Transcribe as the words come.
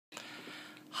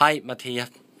Hi, Mattia.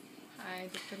 Hi,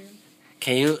 Dr.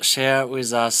 Can you share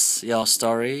with us your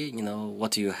story?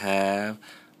 What do you have?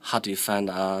 How do you find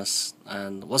us?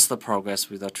 And what's the progress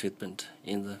with the treatment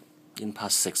in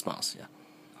past 6 months? Yeah.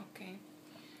 Okay.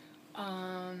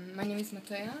 My name is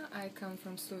Mateja. I come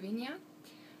from Slovenia.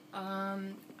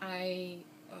 I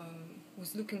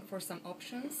was looking for some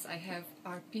options. I have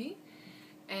RP,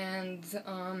 and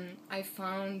I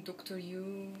found Dr.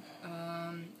 Yu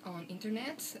on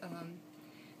internet,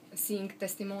 seeing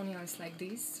testimonials like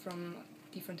this from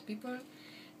different people,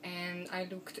 and I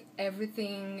looked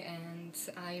everything and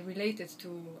I related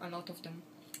to a lot of them.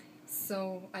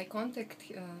 So I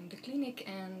contacted the clinic,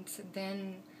 and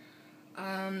then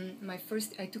I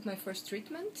took my first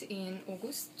treatment in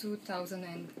August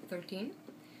 2013,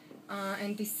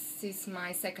 and this is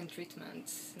my second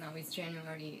treatment. Now it's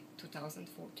January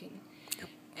 2014,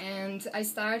 and I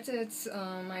started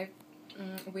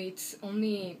with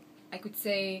only, I could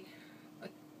say,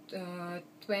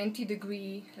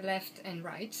 20-degree left and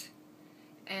right,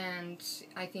 and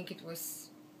I think it was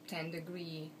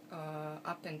 10-degree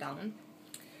up and down.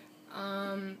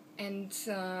 And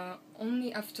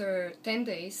only after 10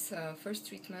 days, first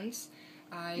treatment,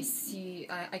 I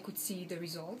could see the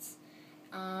results.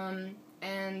 And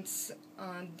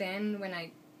then when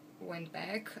I went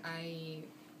back, I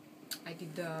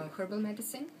did the herbal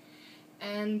medicine,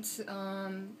 and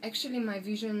actually my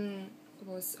vision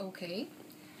was okay.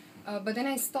 But then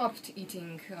I stopped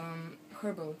eating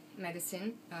herbal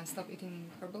medicine, stopped eating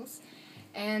herbals,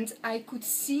 and I could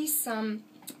see some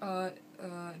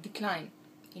decline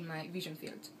in my vision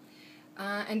field.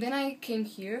 And then I came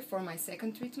here for my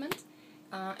second treatment,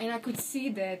 and I could see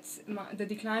that the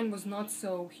decline was not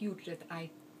so huge that I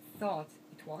thought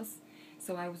it was.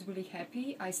 So I was really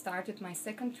happy. I started my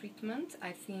second treatment.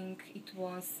 I think it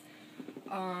was,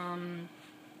 I'm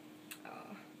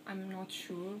not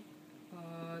sure,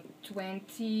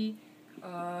 20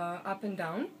 up and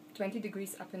down, 20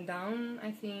 degrees up and down,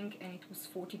 I think, and it was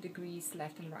 40 degrees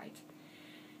left and right.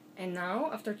 And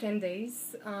now, after 10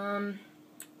 days,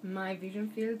 my vision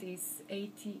field is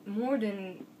more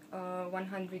than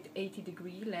 180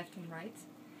 degrees left and right.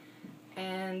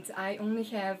 And I only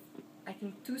have, I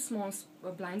think, 2 small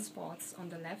blind spots on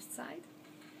the left side.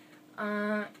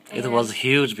 It was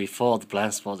huge before. The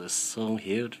blind spot is so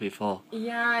huge before.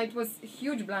 Yeah, it was a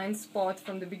huge blind spot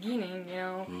from the beginning,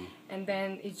 and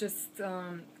then it just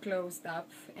closed up,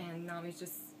 and now it's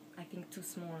just, I think, 2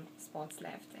 small spots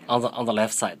left. On the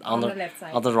left side. On the left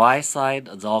side. On the right side,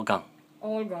 it's all gone.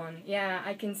 All gone. Yeah,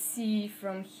 I can see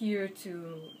from here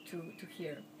to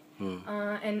here.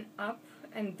 And up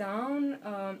and down,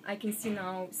 I can see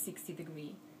now 60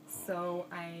 degrees. So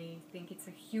I think it's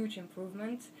a huge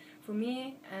improvement for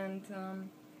me, and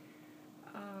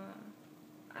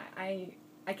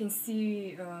I can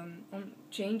see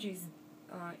changes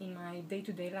in my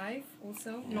day-to-day life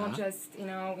also, not just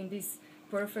in this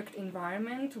perfect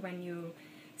environment when you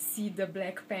see the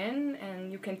black pen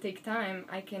and you can take time.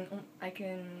 I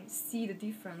can see the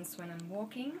difference when I'm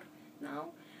walking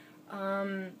now.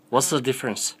 What's the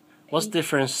difference? What's the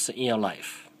difference in your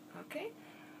life? Okay.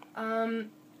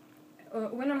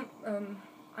 When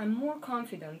I'm more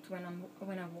confident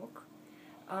when I walk.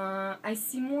 I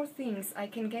see more things. I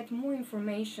can get more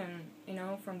information,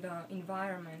 from the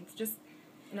environment. Just,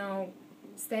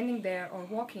 standing there or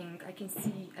walking, I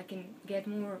can get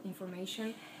more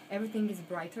information. Everything is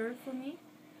brighter for me.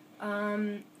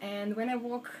 And when I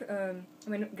walk,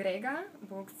 when Grega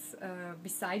walks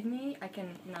beside me, I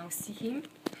can now see him.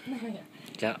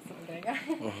 Yeah. So Grega.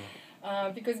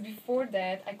 Because before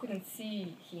that, I couldn't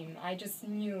see him. I just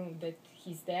knew that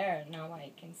he's there. Now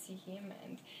I can see him,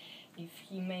 and if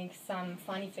he makes some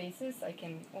funny faces, I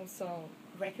can also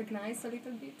recognize a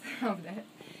little bit of that.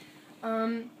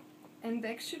 And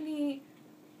actually,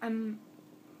 I'm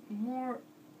more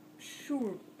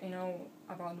sure,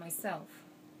 about myself.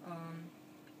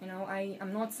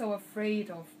 I'm not so afraid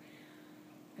of,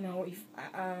 if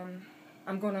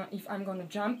I'm gonna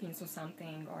jump into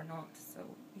something or not. So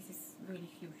this is really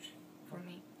huge for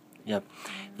me. Yep.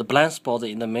 The blind spot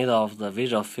in the middle of the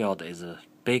visual field is a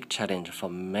big challenge for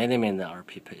many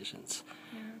RP patients.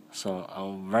 Yeah. So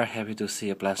I'm very happy to see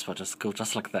a blind spot just go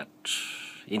just like that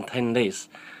in 10 days.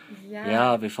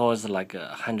 Yeah. Before it's like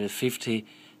 150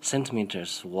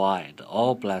 centimeters wide,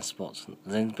 all blind spots.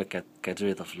 Then we get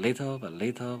rid of little by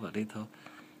little by little.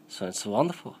 So it's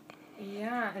wonderful.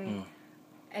 Yeah,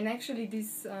 and actually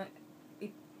this,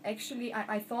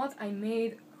 I thought I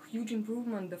made huge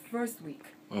improvement the first week.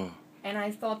 And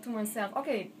I thought to myself,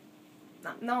 okay,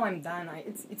 now I'm done.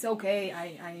 It's okay.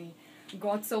 I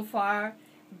got so far,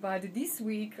 but this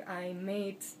week I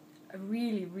made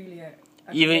really, really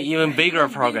Even bigger bigger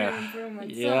progress.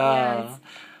 improvement. So, Yeah,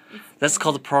 that's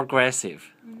called progressive.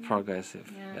 Mhm.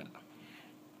 Progressive. Yeah. Yeah.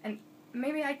 And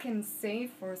maybe I can say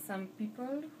for some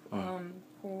people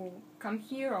who come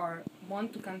here or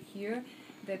want to come here,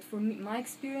 that for me, my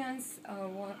experience,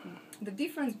 the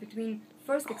difference between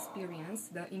first experience,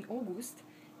 in August,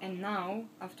 and now,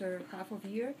 after half of a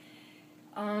year,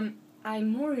 I'm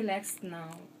more relaxed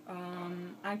now.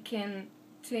 I can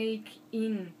take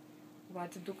in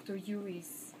what Dr. Yu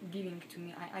is giving to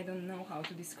me. I don't know how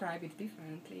to describe it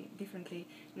differently.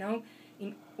 No,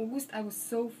 in August I was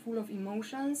so full of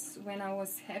emotions. When I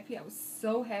was happy, I was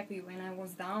so happy. When I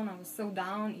was down, I was so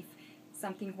down if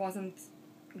something wasn't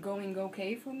going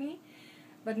okay for me.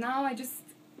 But now I just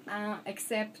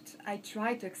I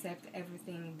try to accept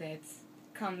everything that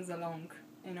comes along,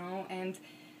 and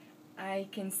I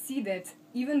can see that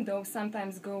even though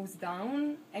sometimes goes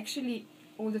down, actually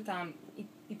all the time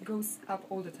it goes up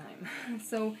all the time.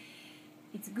 So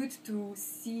it's good to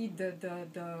see the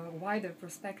wider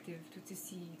perspective, to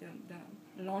see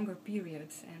the longer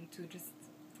periods, and to just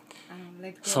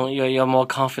let go. So you're more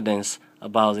confident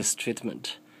about this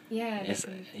treatment. Yeah, Yes,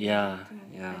 definitely. yeah,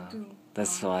 I yeah. do.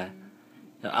 That's why.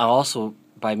 I also,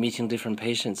 by meeting different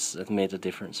patients, it made a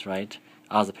difference, right?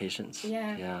 Other patients.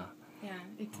 Yeah. Yeah. Yeah,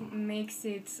 it makes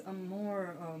it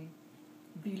more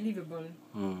believable.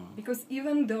 Mm. Because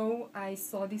even though I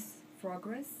saw this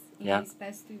progress in Yeah. these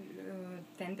past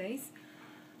 10 days,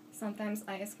 sometimes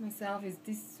I ask myself, is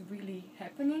this really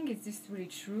happening? Is this really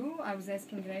true? I was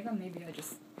asking Grega, maybe I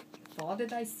just thought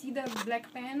that I see the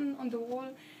black pen on the wall.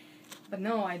 But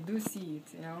no, I do see it,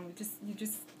 You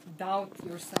just doubt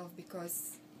yourself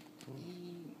because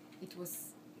it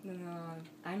was,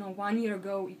 I know 1 year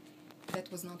ago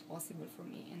that was not possible for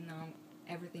me, and now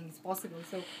everything is possible.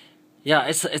 So Yeah,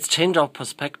 it's change of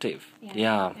perspective. Yeah,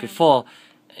 Yeah. yeah. Before,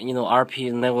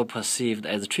 RP never perceived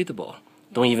as treatable.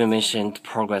 Don't even mention to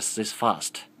progress this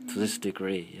fast to this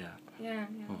degree. Yeah. yeah,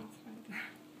 that's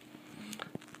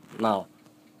right. Now,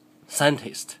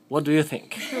 scientist, what do you think?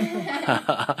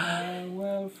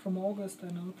 Well, from August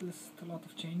I noticed a lot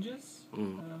of changes.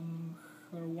 Mm.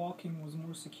 Her walking was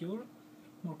more secure,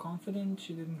 more confident.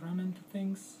 She didn't run into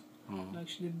things like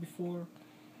she did before.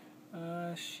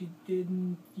 She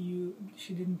didn't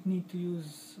need to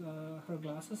use her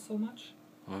glasses so much,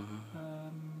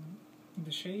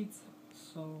 the shades,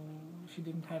 so she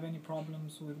didn't have any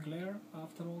problems with glare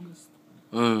after August.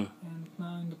 Mm. And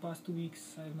now in the past 2 weeks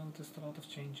I've noticed a lot of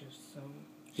changes. So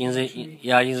In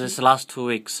this last 2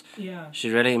 weeks, yeah, she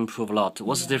really improved a lot.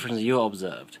 What's the Yeah. difference you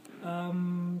observed?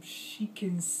 She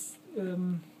can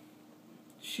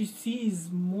she sees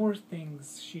more things.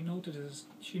 She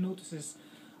notices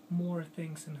more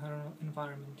things in her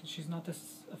environment. She's not as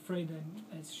afraid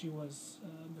as she was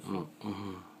before.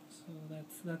 Mm-hmm. So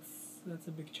that's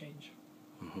a big change.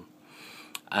 Mm-hmm.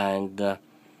 And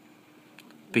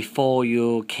before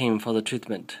you came for the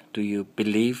treatment, do you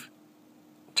believe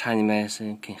Chinese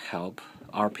medicine can help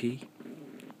RP?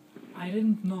 I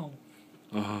didn't know.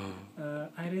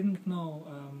 Mm-hmm. I didn't know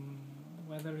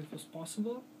whether it was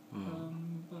possible,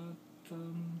 but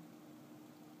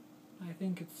I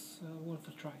think it's worth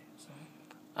a try. So.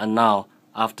 And now,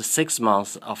 after 6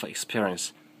 months of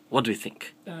experience, what do you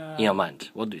think in your mind?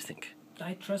 What do you think?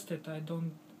 I trust it. I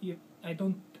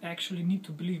don't actually need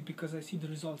to believe because I see the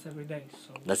results every day.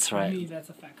 So That's for right. me, that's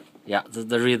a fact. Yeah,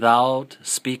 the result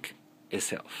speak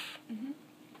itself. Mm-hmm.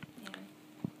 Yeah.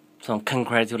 So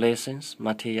congratulations,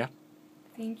 Mattia.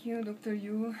 Thank you, Dr.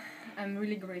 Yu. I'm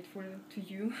really grateful to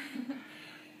you.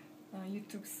 You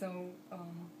took so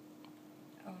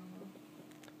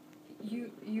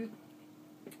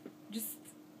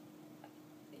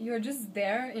you're just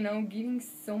there, giving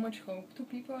so much hope to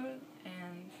people,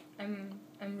 and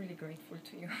I'm really grateful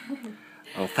to you.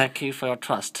 Oh, thank you for your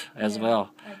trust as Yeah,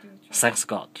 well. I do try. Thanks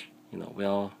God. We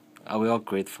are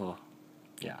grateful.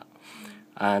 Yeah.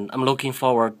 And I'm looking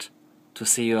forward to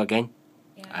see you again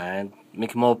Yeah. and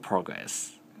make more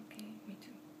progress. Okay, me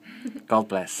too. God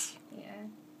bless.